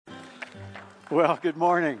Well, good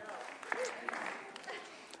morning.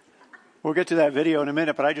 We'll get to that video in a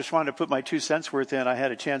minute, but I just wanted to put my 2 cents worth in. I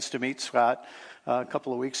had a chance to meet Scott a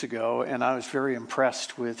couple of weeks ago, and I was very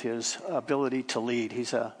impressed with his ability to lead.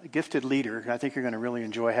 He's a gifted leader. I think you're going to really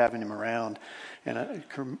enjoy having him around, and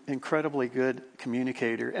an incredibly good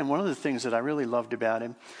communicator. And one of the things that I really loved about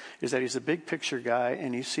him is that he's a big picture guy,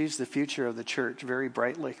 and he sees the future of the church very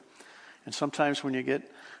brightly. And sometimes when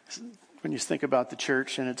you think about the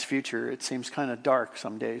church and its future, it seems kind of dark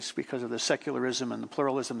some days because of the secularism and the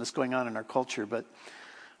pluralism that's going on in our culture. But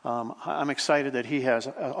I'm excited that he has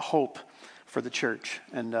a hope for the church.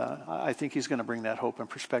 And I think he's going to bring that hope and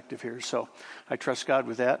perspective here. So I trust God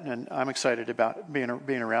with that. And I'm excited about being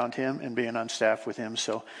around him and being on staff with him.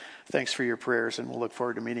 So thanks for your prayers. And we'll look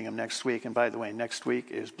forward to meeting him next week. And by the way, next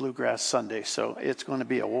week is Bluegrass Sunday. So it's going to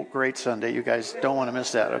be a great Sunday. You guys don't want to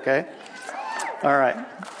miss that, okay? All right.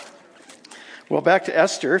 Well, back to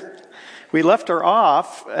Esther. We left her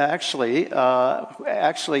off actually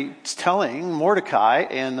telling Mordecai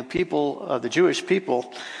and the people, the Jewish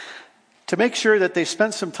people, to make sure that they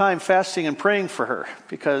spent some time fasting and praying for her,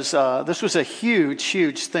 because this was a huge,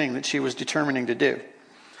 huge thing that she was determining to do.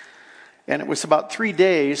 And it was about 3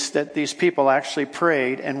 days that these people actually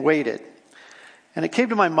prayed and waited. And it came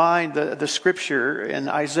to my mind the scripture in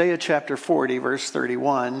Isaiah chapter 40, verse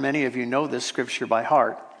 31. Many of you know this scripture by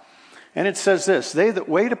heart. And it says this: "They that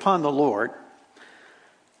wait upon the Lord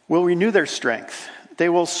will renew their strength. They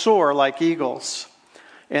will soar like eagles,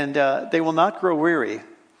 and they will not grow weary.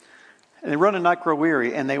 And they run and not grow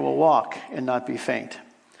weary, and they will walk and not be faint."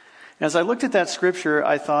 And as I looked at that scripture,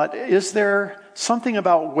 I thought, is there something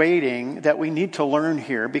about waiting that we need to learn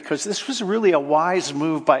here? Because this was really a wise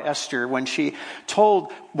move by Esther when she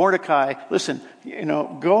told Mordecai, listen,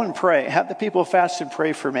 go and pray. Have the people fast and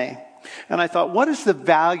pray for me. And I thought, what is the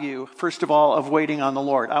value, first of all, of waiting on the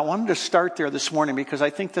Lord? I wanted to start there this morning because I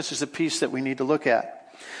think this is a piece that we need to look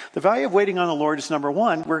at. The value of waiting on the Lord is, number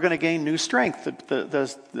one, we're going to gain new strength,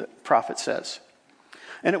 the prophet says.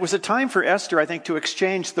 And it was a time for Esther, I think, to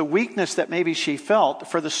exchange the weakness that maybe she felt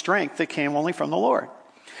for the strength that came only from the Lord.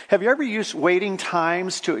 Have you ever used waiting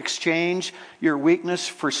times to exchange your weakness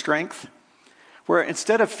for strength? Where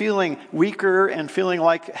instead of feeling weaker and feeling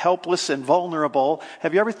like helpless and vulnerable,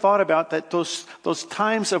 have you ever thought about that those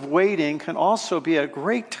times of waiting can also be a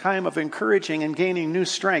great time of encouraging and gaining new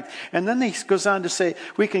strength? And then he goes on to say,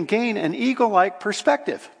 we can gain an eagle-like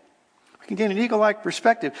perspective. We can gain an eagle-like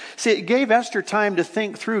perspective. See, it gave Esther time to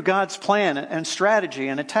think through God's plan and strategy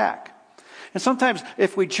and attack. And sometimes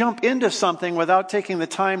if we jump into something without taking the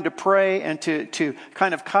time to pray and to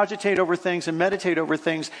kind of cogitate over things and meditate over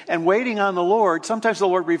things and waiting on the Lord, sometimes the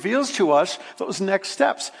Lord reveals to us those next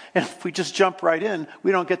steps. And if we just jump right in,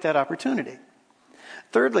 we don't get that opportunity.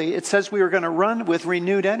 Thirdly, it says we are going to run with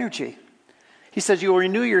renewed energy. He says you will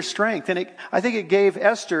renew your strength. And I think it gave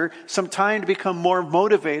Esther some time to become more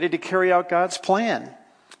motivated to carry out God's plan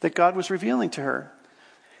that God was revealing to her.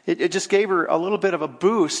 It just gave her a little bit of a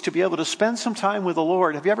boost to be able to spend some time with the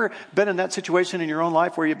Lord. Have you ever been in that situation in your own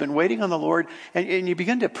life where you've been waiting on the Lord and you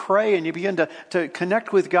begin to pray and you begin to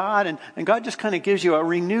connect with God and God just kind of gives you a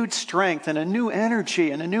renewed strength and a new energy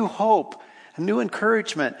and a new hope, a new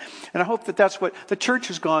encouragement. And I hope that that's what the church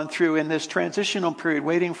has gone through in this transitional period,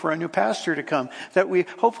 waiting for a new pastor to come, that we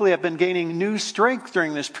hopefully have been gaining new strength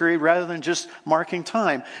during this period rather than just marking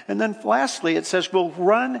time. And then lastly, it says we'll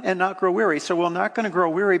run and not grow weary. So we're not going to grow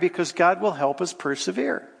weary because God will help us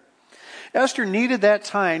persevere. Esther needed that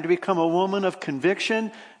time to become a woman of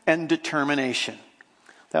conviction and determination.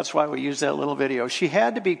 That's why we use that little video. She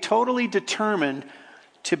had to be totally determined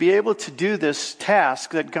to be able to do this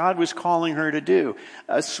task that God was calling her to do.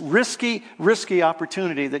 A risky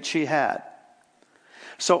opportunity that she had.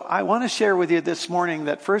 So I want to share with you this morning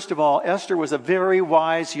that, first of all, Esther was a very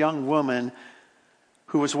wise young woman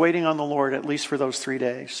who was waiting on the Lord at least for those 3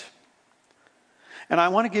 days. And I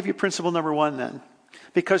want to give you principle number one then.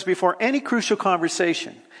 Because before any crucial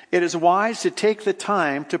conversation, it is wise to take the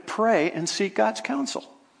time to pray and seek God's counsel.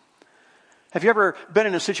 Have you ever been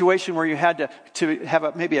in a situation where you had to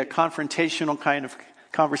have maybe a confrontational kind of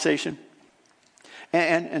conversation?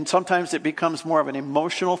 And sometimes it becomes more of an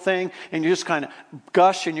emotional thing and you just kind of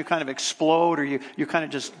gush and you kind of explode or you kind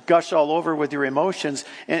of just gush all over with your emotions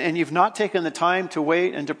and you've not taken the time to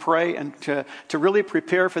wait and to pray and to really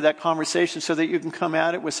prepare for that conversation so that you can come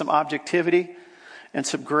at it with some objectivity and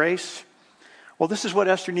some grace. Well, this is what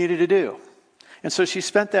Esther needed to do. And so she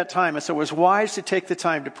spent that time. And so it was wise to take the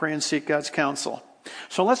time to pray and seek God's counsel.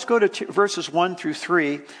 So let's go to verses 1 through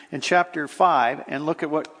 3 in chapter 5 and look at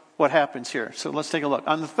what happens here. So let's take a look.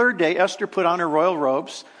 On the third day, Esther put on her royal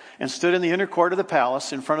robes and stood in the inner court of the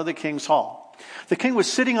palace in front of the king's hall. The king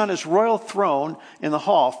was sitting on his royal throne in the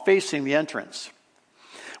hall facing the entrance.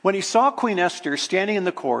 When he saw Queen Esther standing in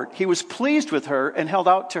the court, he was pleased with her and held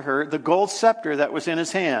out to her the gold scepter that was in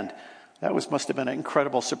his hand. That must have been an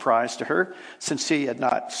incredible surprise to her, since he had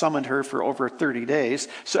not summoned her for over 30 days.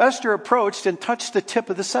 So Esther approached and touched the tip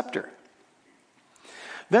of the scepter.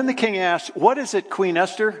 Then the king asked, "What is it, Queen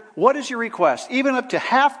Esther? What is your request? Even up to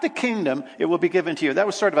half the kingdom, it will be given to you." That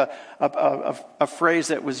was sort of a phrase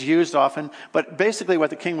that was used often. But basically what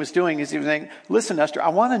the king was doing is he was saying, "Listen, Esther, I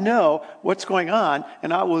want to know what's going on,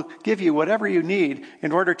 and I will give you whatever you need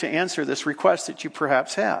in order to answer this request that you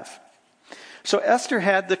perhaps have." So Esther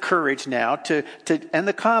had the courage now and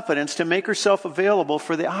the confidence to make herself available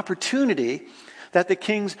for the opportunity that the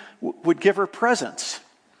kings would give her presents.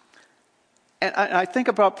 And I think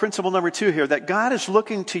about principle number 2 here, that God is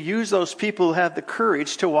looking to use those people who have the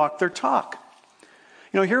courage to walk their talk.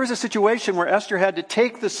 Here was a situation where Esther had to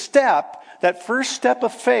take the step, that first step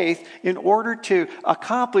of faith, in order to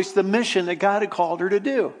accomplish the mission that God had called her to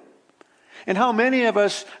do. And how many of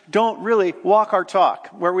us don't really walk our talk,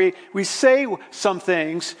 where we say some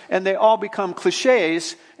things and they all become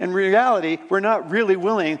cliches. In reality, we're not really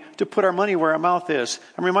willing to put our money where our mouth is.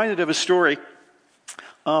 I'm reminded of a story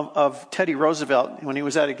of Teddy Roosevelt when he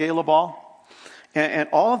was at a gala ball. And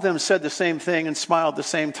all of them said the same thing and smiled the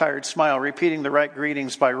same tired smile, repeating the right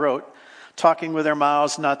greetings by rote, talking with their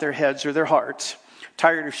mouths, not their heads or their hearts.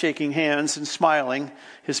 Tired of shaking hands and smiling,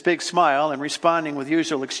 his big smile, and responding with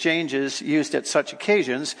usual exchanges used at such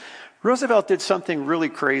occasions, Roosevelt did something really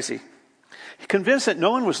crazy. Convinced that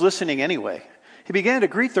no one was listening anyway, he began to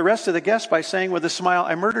greet the rest of the guests by saying with a smile,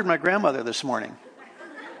 "I murdered my grandmother this morning."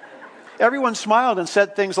 Everyone smiled and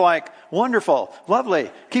said things like, "Wonderful,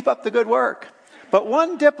 lovely, keep up the good work." But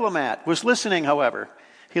one diplomat was listening, however.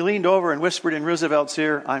 He leaned over and whispered in Roosevelt's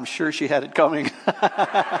ear, "I'm sure she had it coming."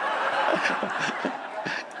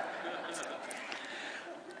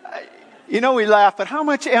 We laugh, but how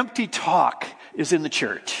much empty talk is in the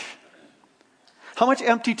church? How much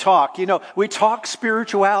empty talk? We talk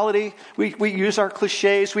spirituality, we use our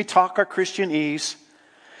cliches, we talk our Christianese,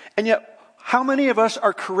 and yet how many of us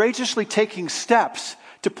are courageously taking steps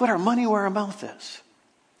to put our money where our mouth is?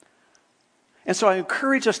 And so I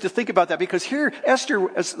encourage us to think about that, because here,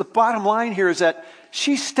 Esther, as the bottom line here is that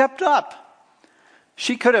she stepped up.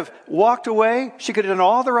 She could have walked away. She could have done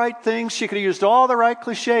all the right things. She could have used all the right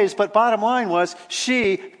cliches. But bottom line was,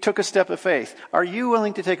 she took a step of faith. Are you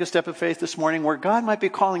willing to take a step of faith this morning where God might be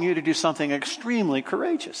calling you to do something extremely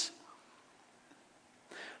courageous?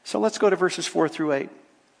 So let's go to verses 4 through 8.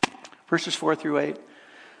 Verses 4 through 8.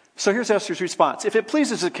 So here's Esther's response. "If it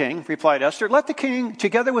pleases the king," replied Esther, "let the king,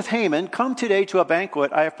 together with Haman, come today to a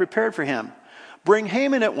banquet I have prepared for him. Bring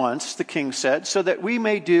Haman at once," the king said, "so that we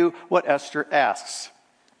may do what Esther asks."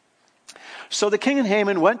 So the king and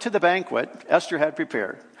Haman went to the banquet Esther had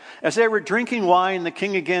prepared. As they were drinking wine, the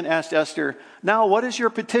king again asked Esther, "Now what is your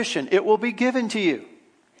petition? It will be given to you.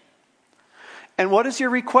 And what is your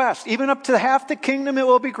request? Even up to half the kingdom it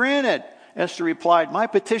will be granted." Esther replied, "My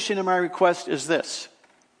petition and my request is this.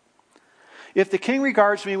 If the king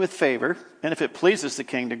regards me with favor, and if it pleases the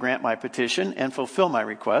king to grant my petition and fulfill my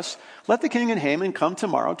request, let the king and Haman come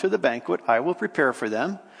tomorrow to the banquet I will prepare for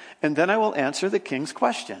them, and then I will answer the king's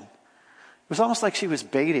question." It was almost like she was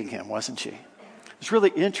baiting him, wasn't she? It's really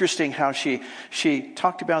interesting how she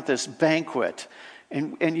talked about this banquet.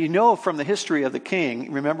 And from the history of the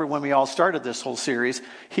king, remember when we all started this whole series,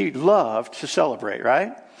 he loved to celebrate,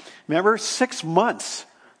 right? Remember, 6 months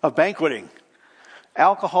of banqueting.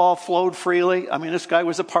 Alcohol flowed freely. This guy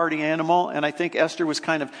was a party animal, and I think Esther was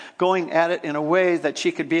kind of going at it in a way that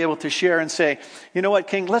she could be able to share and say, "You know what,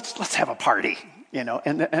 king, let's have a party, and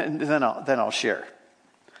then I'll share."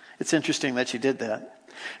 It's interesting that she did that.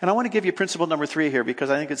 And I want to give you principle number 3 here, because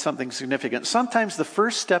I think it's something significant. Sometimes the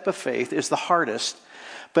first step of faith is the hardest,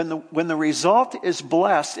 but when the result is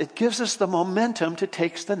blessed, it gives us the momentum to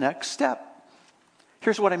take the next step.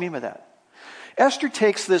 Here's what I mean by that. Esther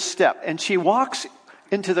takes this step, and she walks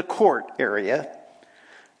into the court area.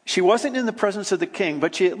 She wasn't in the presence of the king,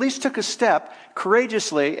 but she at least took a step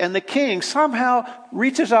courageously, and the king somehow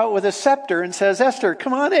reaches out with a scepter and says, "Esther,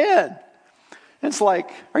 come on in." And it's like,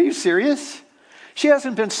 are you serious? She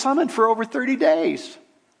hasn't been summoned for over 30 days.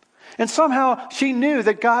 And somehow she knew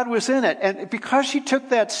that God was in it. And because she took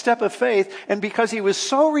that step of faith, and because he was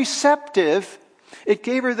so receptive, it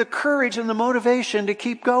gave her the courage and the motivation to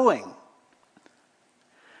keep going.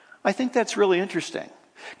 I think that's really interesting,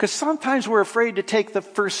 because sometimes we're afraid to take the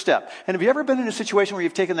first step. And have you ever been in a situation where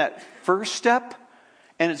you've taken that first step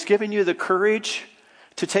and it's given you the courage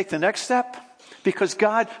to take the next step? Because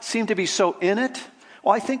God seemed to be so in it.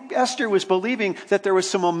 Well, I think Esther was believing that there was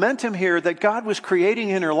some momentum here that God was creating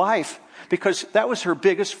in her life, because that was her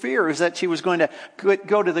biggest fear, is that she was going to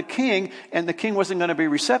go to the king and the king wasn't going to be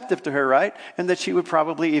receptive to her, right? And that she would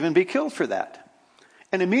probably even be killed for that.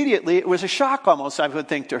 And immediately it was a shock almost, I would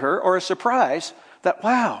think, to her, or a surprise that,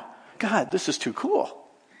 wow, God, this is too cool.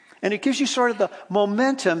 And it gives you sort of the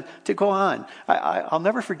momentum to go on. I'll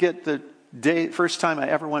never forget the first time I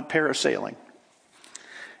ever went parasailing.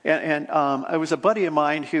 And it was a buddy of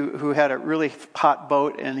mine who had a really hot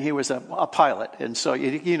boat, and he was a pilot. And so,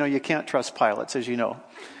 you can't trust pilots, as you know.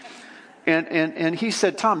 And he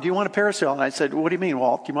said, Tom, do you want to parasail? And I said, what do you mean,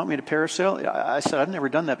 Walt? Do you want me to parasail? I said, I've never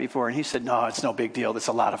done that before. And he said, no, it's no big deal. It's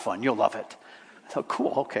a lot of fun. You'll love it. I thought,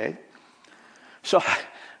 cool, okay. So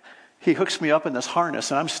he hooks me up in this harness,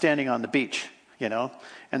 and I'm standing on the beach, and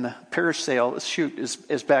the parasail chute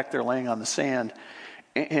is back there laying on the sand.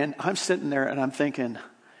 And I'm sitting there, and I'm thinking,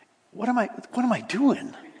 what am I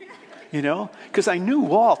doing? Because I knew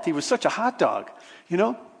Walt, he was such a hot dog,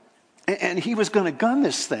 and he was going to gun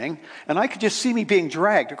this thing, and I could just see me being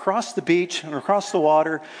dragged across the beach and across the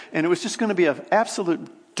water, and it was just going to be an absolute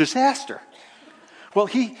disaster. Well,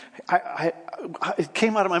 it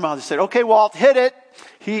came out of my mouth. He said, okay, Walt, hit it.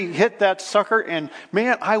 He hit that sucker, and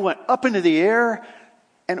man, I went up into the air,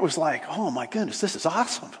 and it was like, oh my goodness, this is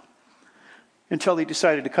awesome. Until he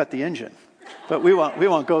decided to cut the engine. But we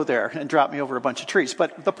won't go there and drop me over a bunch of trees.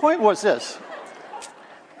 But the point was this.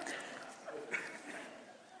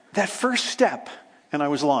 That first step, and I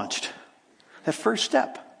was launched. That first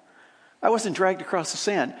step. I wasn't dragged across the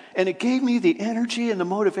sand. And it gave me the energy and the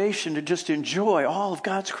motivation to just enjoy all of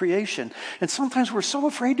God's creation. And sometimes we're so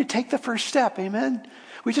afraid to take the first step. Amen?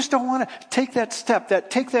 We just don't want to take that step,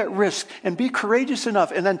 take that risk, and be courageous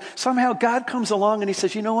enough. And then somehow God comes along and he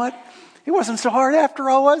says, you know what? It wasn't so hard after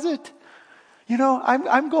all, was it?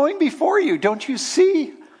 I'm going before you. Don't you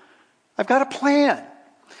see? I've got a plan.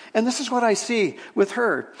 And this is what I see with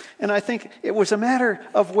her. And I think it was a matter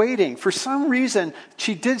of waiting. For some reason,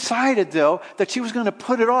 she decided, though, that she was going to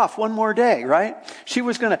put it off one more day, right? She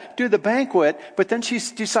was going to do the banquet, but then she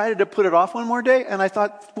decided to put it off one more day. And I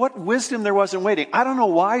thought, what wisdom there was in waiting. I don't know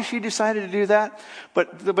why she decided to do that,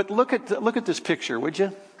 but look at this picture, would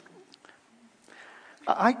you?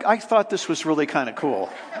 I thought this was really kind of cool.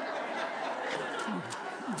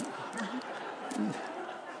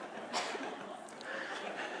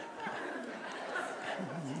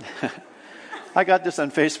 I got this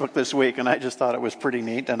on Facebook this week, and I just thought it was pretty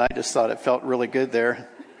neat, and I just thought it felt really good there.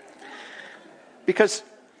 Because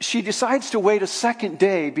she decides to wait a second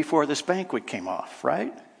day before this banquet came off,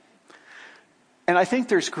 right? And I think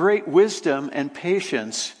there's great wisdom and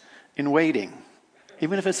patience in waiting,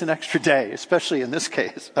 even if it's an extra day, especially in this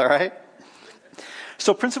case, all right?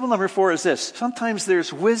 So principle number 4 is this. Sometimes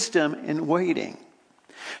there's wisdom in waiting.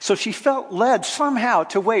 So she felt led somehow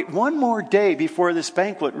to wait one more day before this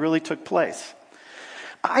banquet really took place.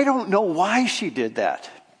 I don't know why she did that.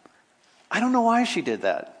 I don't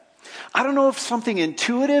know if something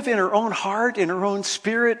intuitive in her own heart, in her own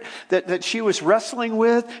spirit, that she was wrestling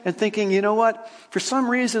with and thinking, you know what? For some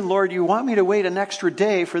reason, Lord, you want me to wait an extra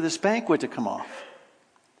day for this banquet to come off.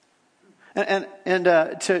 And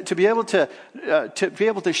to be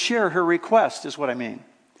able to share her request is what I mean.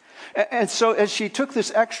 And so as she took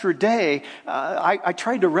this extra day, I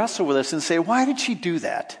tried to wrestle with this and say, why did she do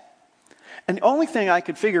that? And the only thing I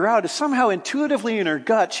could figure out is somehow intuitively in her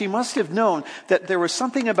gut, she must have known that there was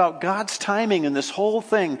something about God's timing in this whole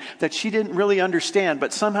thing that she didn't really understand,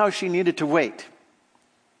 but somehow she needed to wait.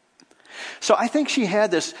 So I think she had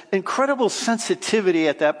this incredible sensitivity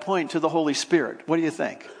at that point to the Holy Spirit. What do you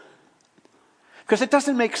think? Because it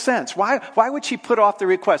doesn't make sense. Why would she put off the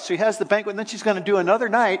request? She has the banquet, and then she's going to do another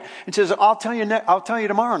night, and says, "I'll tell you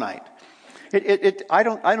tomorrow night." I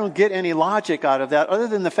don't get any logic out of that, other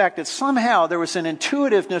than the fact that somehow there was an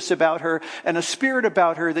intuitiveness about her and a spirit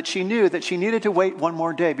about her that she knew that she needed to wait one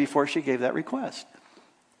more day before she gave that request.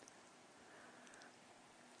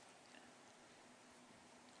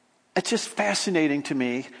 It's just fascinating to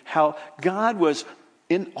me how God was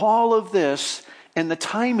in all of this. And the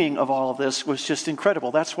timing of all of this was just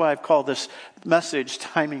incredible. That's why I've called this message,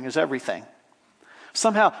 Timing is Everything.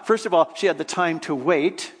 Somehow, first of all, she had the time to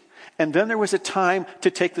wait. And then there was a time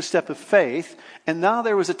to take the step of faith. And now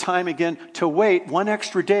there was a time again to wait one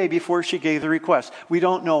extra day before she gave the request. We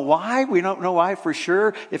don't know why. We don't know why for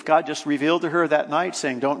sure. If God just revealed to her that night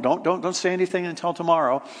saying, don't say anything until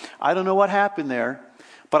tomorrow. I don't know what happened there.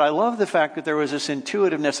 But I love the fact that there was this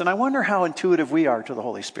intuitiveness. And I wonder how intuitive we are to the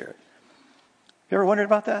Holy Spirit. You ever wondered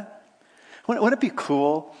about that? Wouldn't it be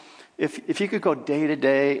cool if you could go day to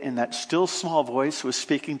day and that still small voice was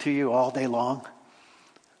speaking to you all day long?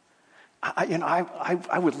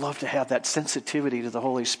 I would love to have that sensitivity to the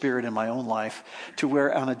Holy Spirit in my own life, to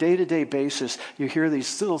where on a day-to-day basis you hear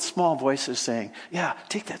these little small voices saying, yeah,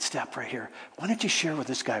 take that step right here. Why don't you share with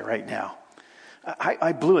this guy right now?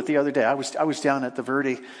 I blew it the other day. I was down at the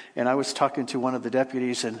Verde, and I was talking to one of the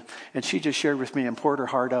deputies, and she just shared with me and poured her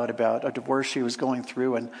heart out about a divorce she was going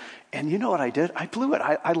through. And you know what I did? I blew it.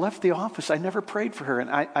 I left the office. I never prayed for her. And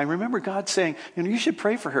I remember God saying, you should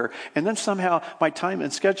pray for her. And then somehow my time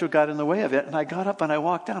and schedule got in the way of it. And I got up and I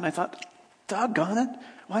walked down. I thought, doggone it,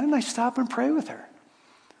 why didn't I stop and pray with her?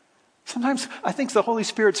 Sometimes I think the Holy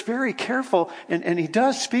Spirit's very careful, and he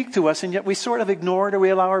does speak to us, and yet we sort of ignore it, or we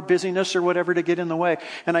allow our busyness or whatever to get in the way.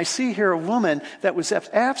 And I see here a woman that was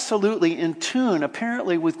absolutely in tune,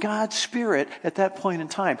 apparently, with God's Spirit at that point in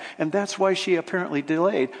time. And that's why she apparently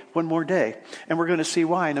delayed one more day. And we're going to see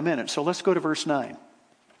why in a minute. So let's go to verse 9.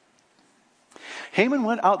 Haman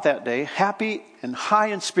went out that day, happy and high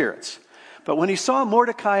in spirits. But when he saw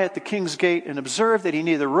Mordecai at the king's gate and observed that he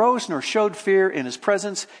neither rose nor showed fear in his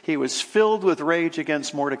presence, he was filled with rage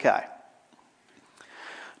against Mordecai.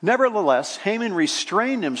 Nevertheless, Haman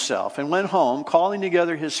restrained himself and went home, calling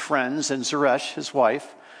together his friends and Zeresh, his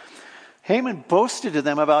wife. Haman boasted to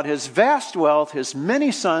them about his vast wealth, his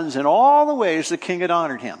many sons, and all the ways the king had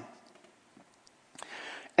honored him,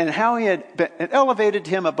 and how he had elevated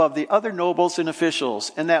him above the other nobles and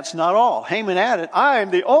officials. And that's not all. Haman added, I am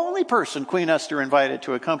the only person Queen Esther invited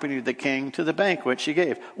to accompany the king to the banquet she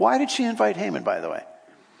gave. Why did she invite Haman, by the way?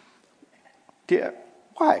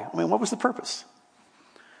 Why? I mean, what was the purpose?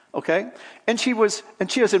 Okay? And she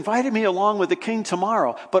has invited me along with the king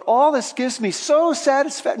tomorrow. But all this gives me no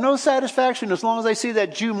satisfaction as long as I see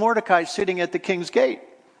that Jew Mordecai sitting at the king's gate.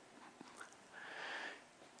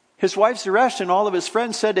 His wife Zeresh and all of his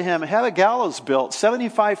friends said to him, have a gallows built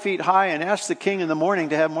 75 feet high and ask the king in the morning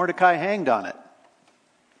to have Mordecai hanged on it.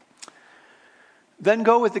 Then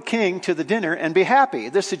go with the king to the dinner and be happy.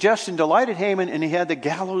 This suggestion delighted Haman, and he had the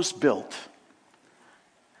gallows built.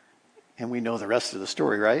 And we know the rest of the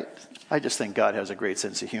story, right? I just think God has a great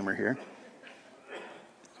sense of humor here.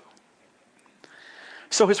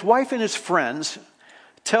 So his wife and his friends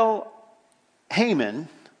tell Haman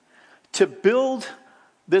to build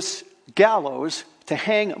this gallows to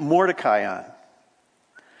hang Mordecai on.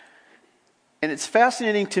 And it's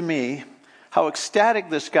fascinating to me how ecstatic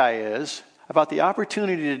this guy is about the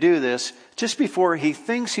opportunity to do this just before he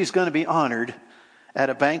thinks he's going to be honored at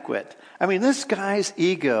a banquet. I mean, this guy's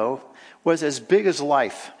ego was as big as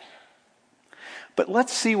life. But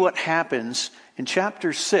let's see what happens in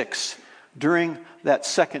chapter 6 during that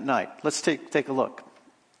second night. Let's take a look.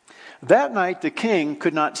 That night the king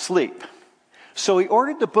could not sleep. So he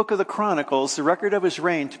ordered the book of the Chronicles, the record of his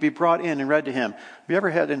reign, to be brought in and read to him. Have you ever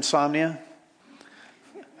had insomnia?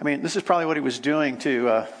 I mean, this is probably what he was doing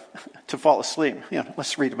to fall asleep.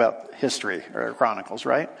 Let's read about history or Chronicles,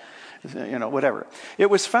 right? Whatever. It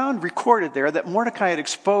was found recorded there that Mordecai had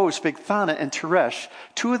exposed Bigthana and Teresh,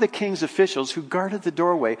 two of the king's officials who guarded the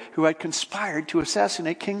doorway, who had conspired to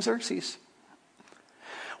assassinate King Xerxes.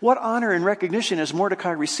 What honor and recognition has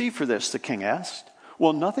Mordecai received for this? The king asked.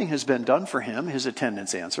 Well, nothing has been done for him, his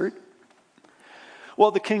attendants answered. Well,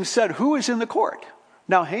 the king said, who is in the court?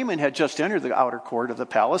 Now Haman had just entered the outer court of the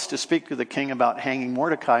palace to speak to the king about hanging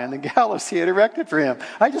Mordecai on the gallows he had erected for him.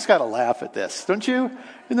 I just got to laugh at this, don't you?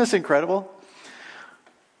 Isn't this incredible?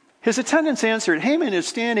 His attendants answered, Haman is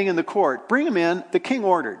standing in the court. Bring him in, the king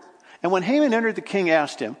ordered. And when Haman entered, the king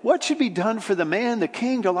asked him, what should be done for the man the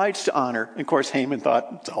king delights to honor? And of course, Haman thought,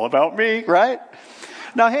 it's all about me, right?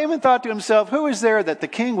 Now Haman thought to himself, who is there that the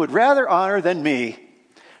king would rather honor than me?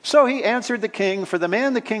 So he answered the king, for the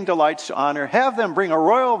man the king delights to honor, have them bring a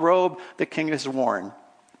royal robe the king has worn,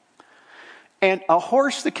 and a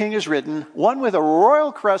horse the king has ridden, one with a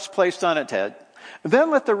royal crest placed on its head.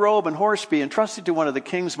 Then let the robe and horse be entrusted to one of the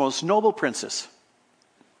king's most noble princes.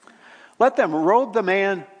 Let them robe the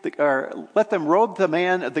man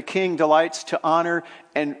the king delights to honor,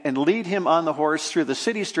 and lead him on the horse through the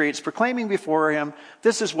city streets, proclaiming before him,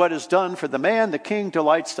 this is what is done for the man the king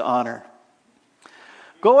delights to honor.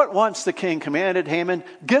 Go at once, the king commanded Haman,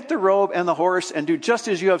 get the robe and the horse, and do just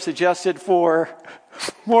as you have suggested for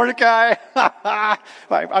Mordecai.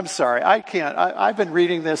 I'm sorry, I can't. I've been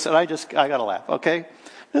reading this and I got to laugh, okay?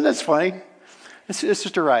 Isn't that funny? It's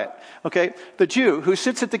just a riot. Okay, the Jew who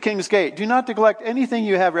sits at the king's gate, do not neglect anything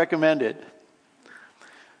you have recommended.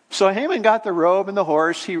 So Haman got the robe and the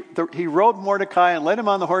horse. He robed Mordecai and led him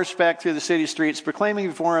on the horseback through the city streets, proclaiming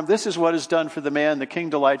before him, this is what is done for the man the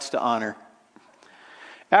king delights to honor.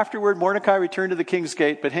 Afterward, Mordecai returned to the king's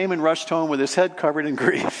gate, but Haman rushed home with his head covered in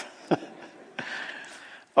grief.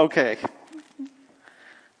 Okay.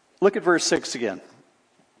 Look at verse 6 again.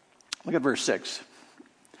 Look at verse 6.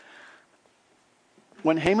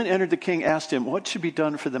 When Haman entered, the king asked him, what should be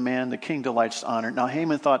done for the man the king delights to honor? Now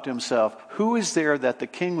Haman thought to himself, who is there that the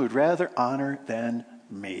king would rather honor than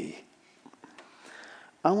me?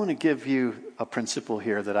 I want to give you a principle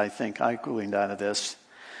here that I think I gleaned out of this.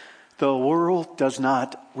 The world does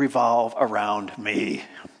not revolve around me.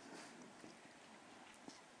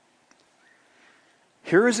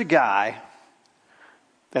 Here is a guy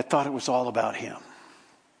that thought it was all about him.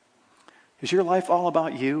 Is your life all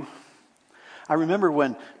about you? I remember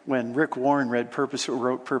when Rick Warren wrote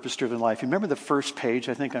Purpose-Driven Life. You remember the first page,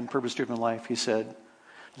 I think, on Purpose-Driven Life? He said,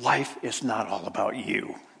 life is not all about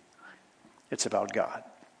you. It's about God.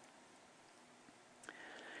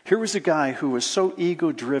 Here was a guy who was so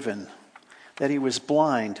ego-driven that he was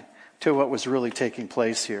blind to what was really taking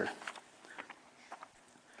place here.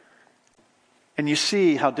 And you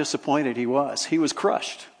see how disappointed he was. He was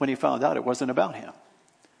crushed when he found out it wasn't about him.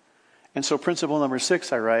 And so principle number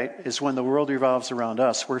 6, I write, is when the world revolves around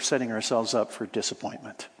us, we're setting ourselves up for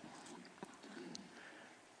disappointment.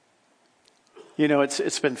 You know,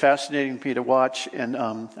 it's been fascinating for me to watch, and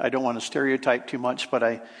I don't want to stereotype too much, but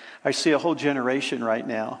I see a whole generation right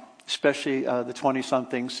now, especially the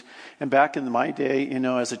 20-somethings. And back in my day, you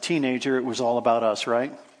know, as a teenager, it was all about us,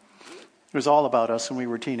 right? It was all about us when we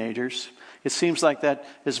were teenagers. It seems like that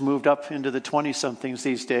has moved up into the 20-somethings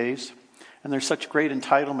these days. And there's such great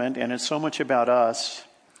entitlement, and it's so much about us.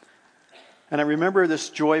 And I remember this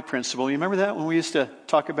joy principle. You remember that when we used to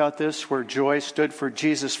talk about this, where joy stood for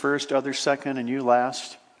Jesus first, others second, and you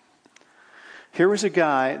last? Here was a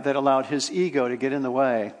guy that allowed his ego to get in the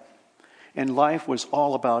way, and life was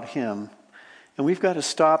all about him. And we've got to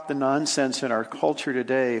stop the nonsense in our culture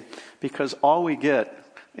today, because all we get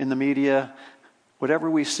in the media, whatever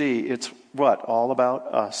we see, it's what? All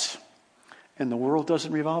about us. And the world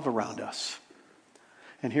doesn't revolve around us.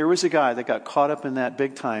 And here was a guy that got caught up in that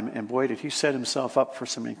big time, and boy, did he set himself up for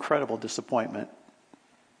some incredible disappointment.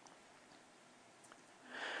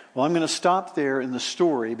 Well, I'm going to stop there in the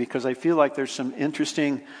story because I feel like there's some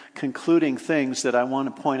interesting concluding things that I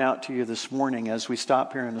want to point out to you this morning as we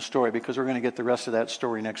stop here in the story, because we're going to get the rest of that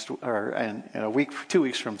story in a week, 2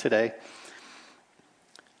 weeks from today.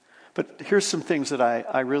 But here's some things that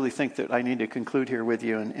I really think that I need to conclude here with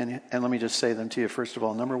you, and let me just say them to you. First of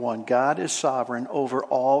all, number 1, God is sovereign over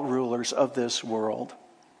all rulers of this world.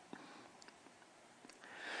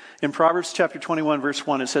 In Proverbs chapter 21, verse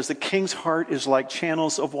 1, it says, the king's heart is like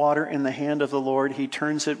channels of water in the hand of the Lord. He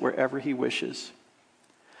turns it wherever he wishes.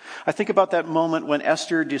 I think about that moment when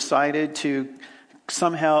Esther decided to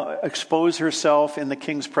somehow expose herself in the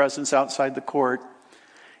king's presence outside the court.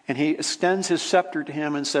 And he extends his scepter to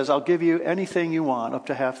him and says, I'll give you anything you want, up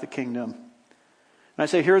to half the kingdom. And I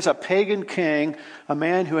say, here's a pagan king, a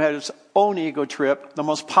man who had his own ego trip, the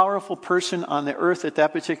most powerful person on the earth at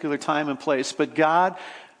that particular time and place. But God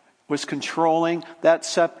was controlling that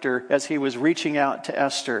scepter as he was reaching out to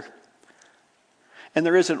Esther. And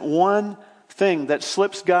there isn't one thing that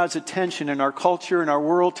slips God's attention in our culture, in our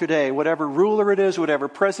world today, whatever ruler it is, whatever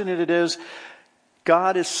president it is,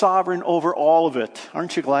 God is sovereign over all of it.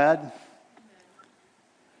 Aren't you glad?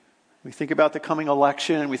 We think about the coming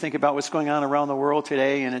election and we think about what's going on around the world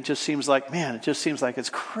today, and it just seems like it's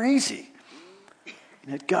crazy.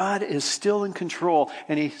 And that God is still in control,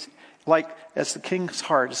 and he's like, as the king's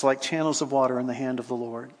heart is like channels of water in the hand of the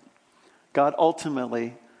Lord. God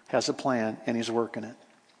ultimately has a plan, and he's working it.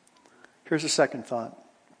 Here's a second thought.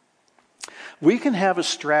 We can have a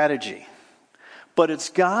strategy, but it's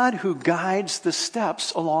God who guides the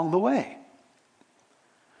steps along the way.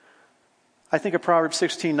 I think of Proverbs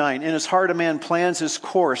 16:9. In his heart a man plans his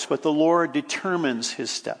course, but the Lord determines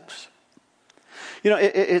his steps. You know,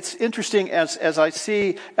 it's interesting as I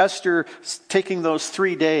see Esther taking those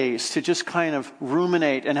 3 days to just kind of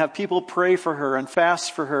ruminate and have people pray for her and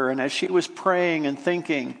fast for her. And as she was praying and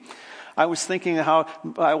thinking, I was thinking how,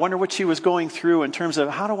 I wonder what she was going through in terms of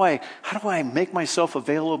how do I make myself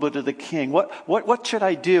available to the king? What should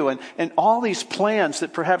I do? And all these plans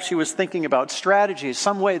that perhaps she was thinking about, strategies,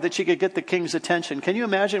 some way that she could get the king's attention. Can you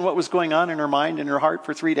imagine what was going on in her mind and her heart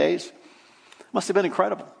for 3 days? Must have been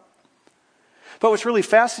incredible. But what's really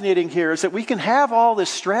fascinating here is that we can have all this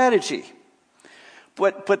strategy.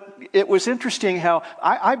 But it was interesting how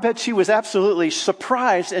I bet she was absolutely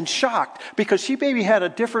surprised and shocked because she maybe had a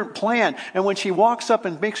different plan. And when she walks up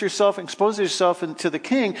and exposes herself to the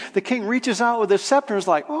king reaches out with his scepter and is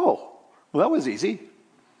like, oh, well, that was easy.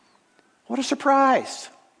 What a surprise.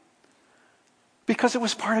 Because it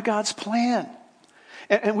was part of God's plan.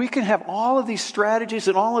 And we can have all of these strategies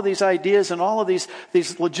and all of these ideas and all of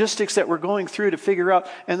these logistics that we're going through to figure out.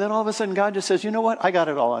 And then all of a sudden God just says, you know what? I got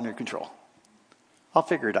it all under control. I'll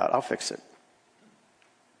figure it out. I'll fix it.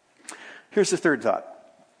 Here's the third thought.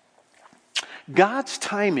 God's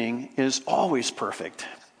timing is always perfect.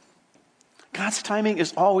 God's timing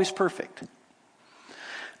is always perfect.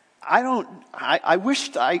 I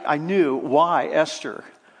wished I knew why Esther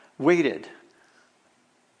waited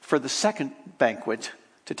for the second banquet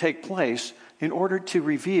to take place in order to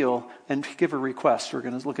reveal and give a request. We're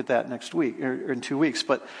going to look at that next week, or in 2 weeks.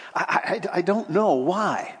 But I don't know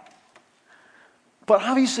why. But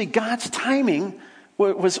obviously God's timing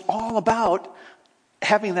was all about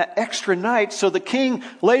having that extra night so the king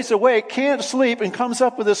lays awake, can't sleep, and comes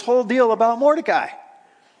up with this whole deal about Mordecai.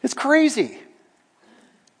 It's crazy.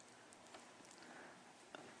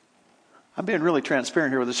 I'm being really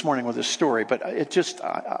transparent here this morning with this story, but I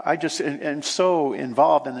just am so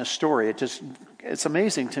involved in this story. It's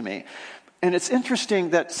amazing to me. And it's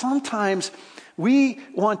interesting that sometimes we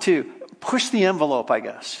want to push the envelope, I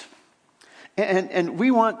guess. And we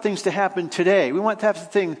want things to happen today. We want to have the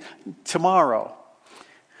thing tomorrow.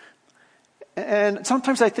 And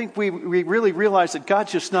sometimes I think we really realize that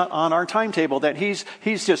God's just not on our timetable, that He's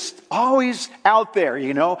just always out there,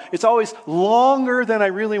 you know. It's always longer than I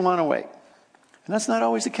really want to wait. And that's not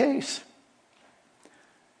always the case.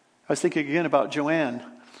 I was thinking again about Joanne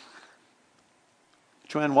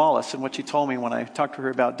Wallace, and what she told me when I talked to her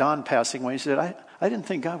about Don passing away. She said, I didn't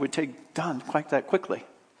think God would take Don quite that quickly.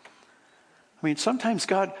 I mean, sometimes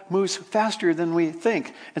God moves faster than we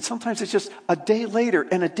think. And sometimes it's just a day later.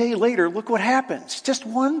 And a day later, look what happens. Just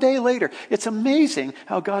one day later. It's amazing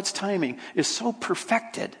how God's timing is so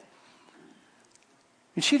perfected.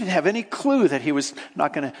 And she didn't have any clue that he was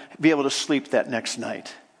not going to be able to sleep that next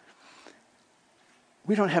night.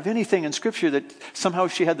 We don't have anything in Scripture that somehow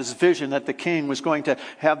she had this vision that the king was going to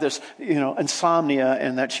have this, insomnia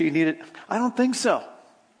and that she needed. I don't think so.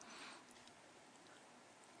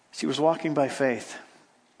 She was walking by faith.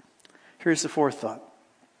 Here's the fourth thought.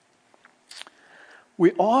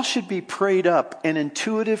 We all should be prayed up and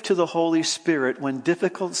intuitive to the Holy Spirit when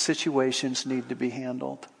difficult situations need to be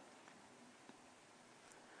handled.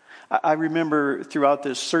 I remember throughout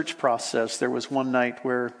this search process, there was one night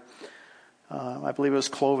where I believe it was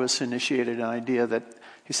Clovis initiated an idea that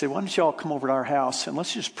he said, why don't you all come over to our house and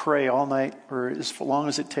let's just pray all night or as long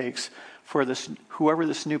as it takes for whoever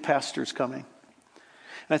this new pastor is coming.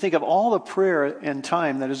 And I think of all the prayer and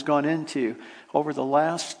time that has gone into over the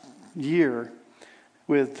last year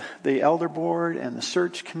with the elder board and the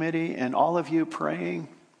search committee and all of you praying.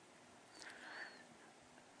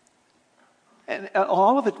 And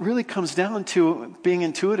all of it really comes down to being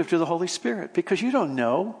intuitive to the Holy Spirit, because you don't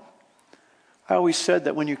know. I always said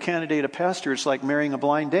that when you candidate a pastor, it's like marrying a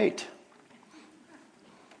blind date.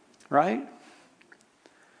 Right?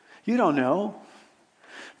 You don't know.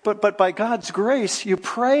 But by God's grace, you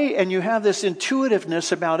pray and you have this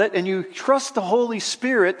intuitiveness about it, and you trust the Holy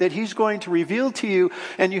Spirit that He's going to reveal to you,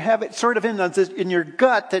 and you have it sort of in your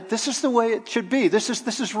gut that this is the way it should be. This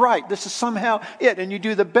is right. This is somehow it. And you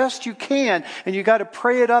do the best you can, and you got to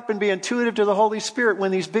pray it up and be intuitive to the Holy Spirit when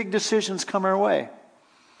these big decisions come our way.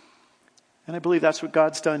 And I believe that's what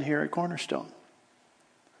God's done here at Cornerstone.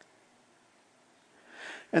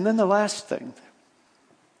 And then the last thing.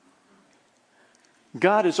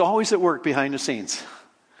 God is always at work behind the scenes.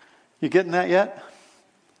 You getting that yet?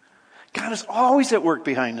 God is always at work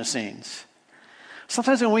behind the scenes.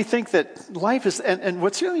 Sometimes when we think that life is, and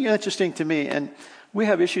what's really interesting to me, and we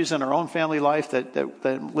have issues in our own family life that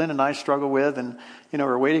Lynn and I struggle with, and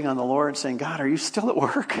we're waiting on the Lord saying, God, are you still at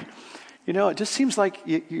work? It just seems like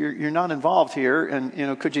you're not involved here,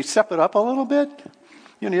 and could you step it up a little bit?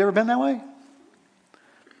 You ever been that way?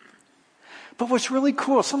 But what's really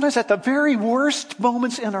cool, sometimes at the very worst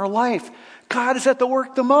moments in our life, God is at the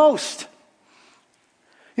work the most.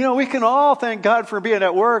 We can all thank God for being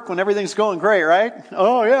at work when everything's going great, right?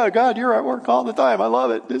 Oh yeah, God, you're at work all the time. I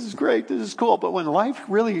love it. This is great. This is cool. But when life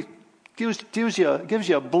really gives you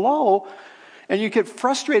a blow, and you get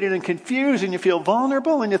frustrated and confused, and you feel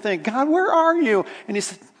vulnerable, and you think, God, where are you? And He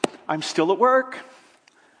said, I'm still at work.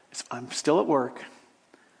 I'm still at work.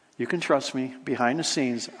 You can trust me. Behind the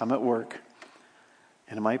scenes, I'm at work.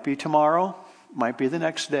 And it might be tomorrow, might be the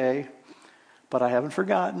next day, but I haven't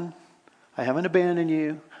forgotten. I haven't abandoned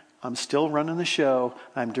you. I'm still running the show.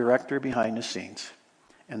 I'm director behind the scenes.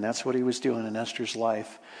 And that's what He was doing in Esther's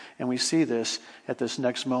life. And we see this at this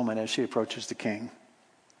next moment as she approaches the king.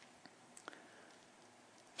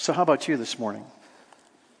 So how about you this morning?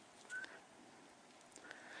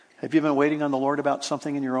 Have you been waiting on the Lord about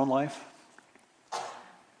something in your own life?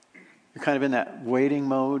 you're kind of in that waiting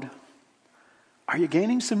mode. Are you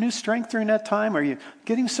gaining some new strength during that time? Are you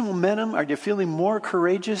getting some momentum? Are you feeling more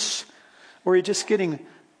courageous? Or are you just getting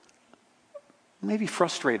maybe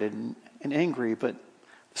frustrated and angry? But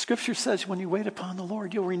the scripture says when you wait upon the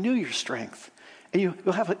Lord, you'll renew your strength. And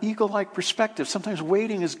you'll have an eagle-like perspective. Sometimes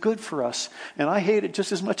waiting is good for us. And I hate it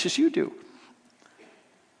just as much as you do.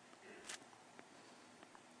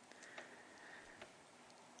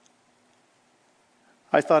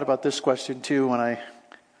 I thought about this question too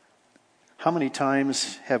how many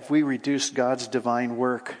times have we reduced God's divine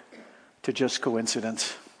work to just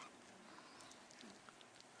coincidence?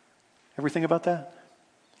 Ever think about that?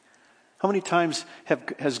 How many times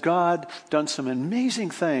has God done some amazing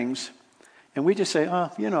things and we just say,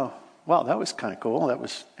 wow, that was kind of cool. That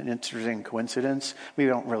was an interesting coincidence. We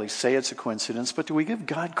don't really say it's a coincidence, but do we give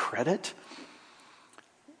God credit?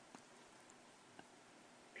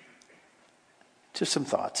 Just some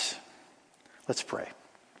thoughts. Let's pray.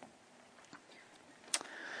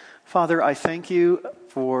 Father, I thank you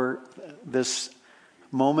for this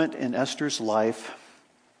moment in Esther's life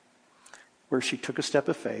where she took a step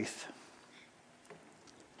of faith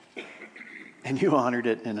and you honored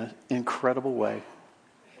it in an incredible way.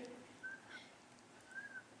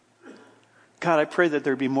 God, I pray that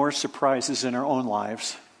there be more surprises in our own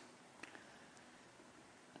lives.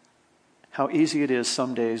 How easy it is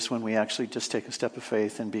some days when we actually just take a step of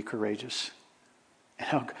faith and be courageous.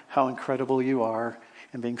 And how incredible you are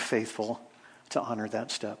in being faithful to honor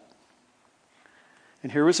that step.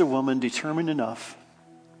 And here was a woman determined enough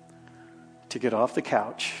to get off the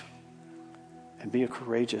couch and be a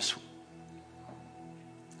courageous.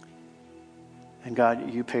 And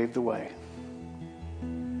God, you paved the way.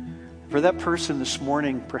 For that person this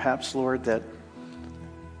morning, perhaps, Lord, that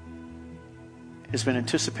has been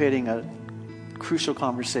anticipating a crucial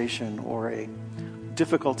conversation or a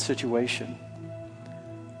difficult situation,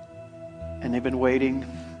 and they've been waiting,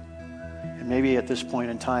 and maybe at this point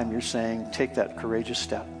in time you're saying, take that courageous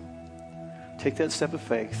step. Take that step of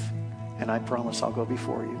faith, and I promise I'll go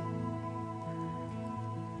before you.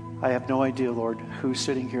 I have no idea, Lord, who's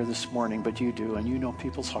sitting here this morning, but you do, and you know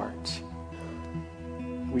people's hearts.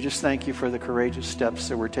 We just thank you for the courageous steps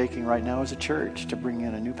that we're taking right now as a church to bring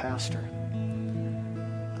in a new pastor.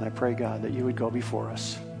 And I pray, God, that you would go before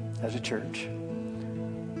us as a church,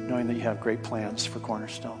 knowing that you have great plans for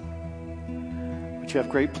Cornerstone. But you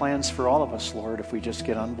have great plans for all of us, Lord, if we just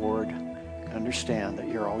get on board and understand that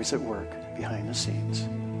you're always at work behind the scenes.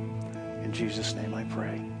 In Jesus' name I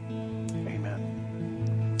pray.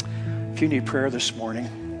 Amen. If you need prayer this morning,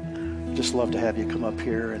 I'd just love to have you come up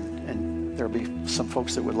here, and there'll be some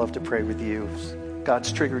folks that would love to pray with you.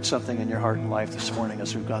 God's triggered something in your heart and life this morning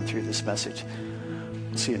as we've gone through this message.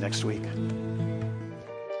 See you next week.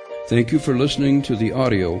 Thank you for listening to the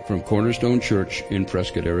audio from Cornerstone Church in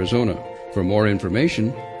Prescott, Arizona. For more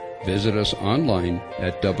information, visit us online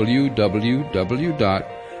at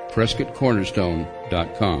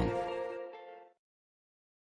www.prescottcornerstone.com.